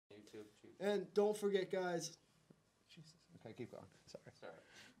And don't forget, guys. Jesus. Okay, keep going. Sorry.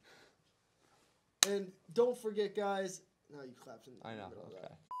 And don't forget, guys. No, you clapped in the I know. middle of Okay.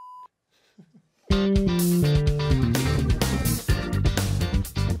 that.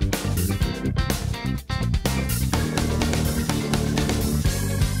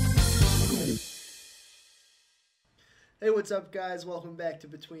 Hey, what's up, guys? Welcome back to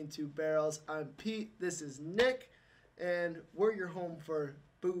Between Two Barrels. I'm Pete. This is Nick, and we're your home for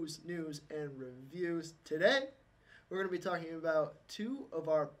booze, news, and reviews. Today, we're going to be talking about two of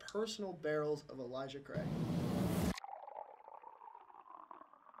our personal barrels of Elijah Craig.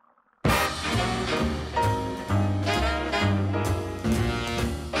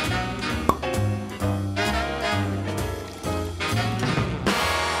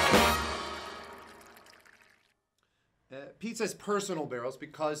 Pete says personal barrels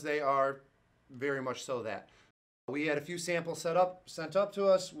because they are very much so that. We had a few samples sent up to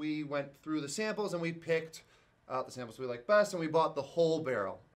us. We went through the samples and we picked out the samples we like best, and we bought the whole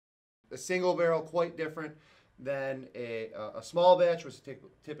barrel. A single barrel, quite different than a small batch, which is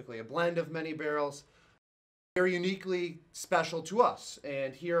typically a blend of many barrels. Very uniquely special to us.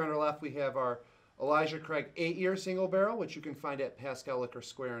 And here on our left, we have our Elijah Craig 8-year single barrel, which you can find at Pascale Liquor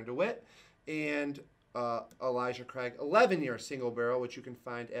Square in DeWitt, and Elijah Craig 11-year single barrel, which you can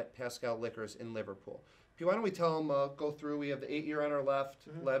find at Pascale Liquors in Liverpool. Pete, why don't we tell them, go through, we have the 8-year on our left,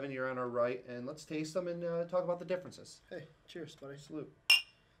 11-year on our right, and let's taste them and talk about the differences. Hey, cheers, buddy. Salute.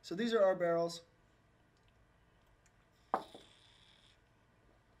 So these are our barrels.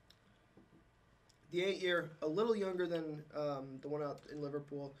 The 8-year, a little younger than the one out in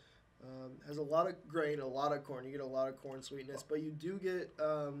Liverpool. Has a lot of grain, a lot of corn. You get a lot of corn sweetness, but you do get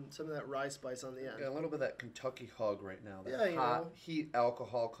some of that rye spice on the end. Yeah, a little bit of that Kentucky hug right now. That Yeah, hot heat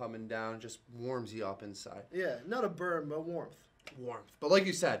alcohol coming down just warms you up inside. Yeah, not a burn, but warmth. Warmth. But like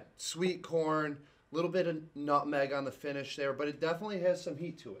you said, sweet corn, a little bit of nutmeg on the finish there, but it definitely has some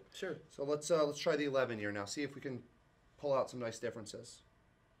heat to it. Sure. So let's try the 11-year now. See if we can pull out some nice differences.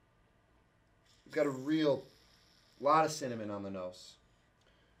 We've got a lot of cinnamon on the nose.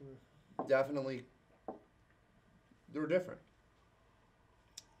 Definitely, they're different.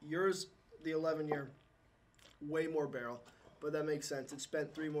 Yours, the 11-year, way more barrel, but that makes sense. It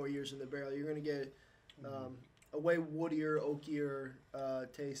spent 3 more years in the barrel. You're going to get a way woodier, oakier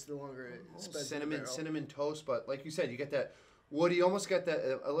taste the longer it spends in the barrel. Cinnamon toast, but like you said, you get that woody, you almost get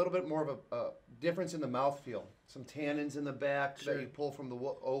that a little bit more of a difference in the mouthfeel. Some tannins in the back that you pull from the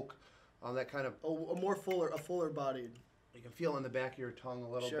oak, that kind of a fuller bodied. You can feel it in the back of your tongue a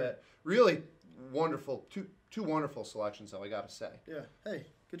little bit. Really wonderful. Two wonderful selections, though, I got to say. Yeah. Hey,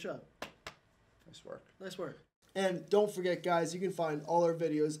 good job. Nice work. Nice work. And don't forget, guys, you can find all our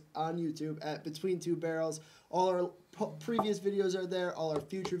videos on YouTube at Between Two Barrels. All our previous videos are there. All our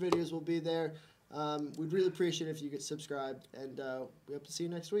future videos will be there. We'd really appreciate it if you could subscribe, and we hope to see you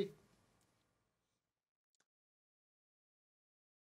next week.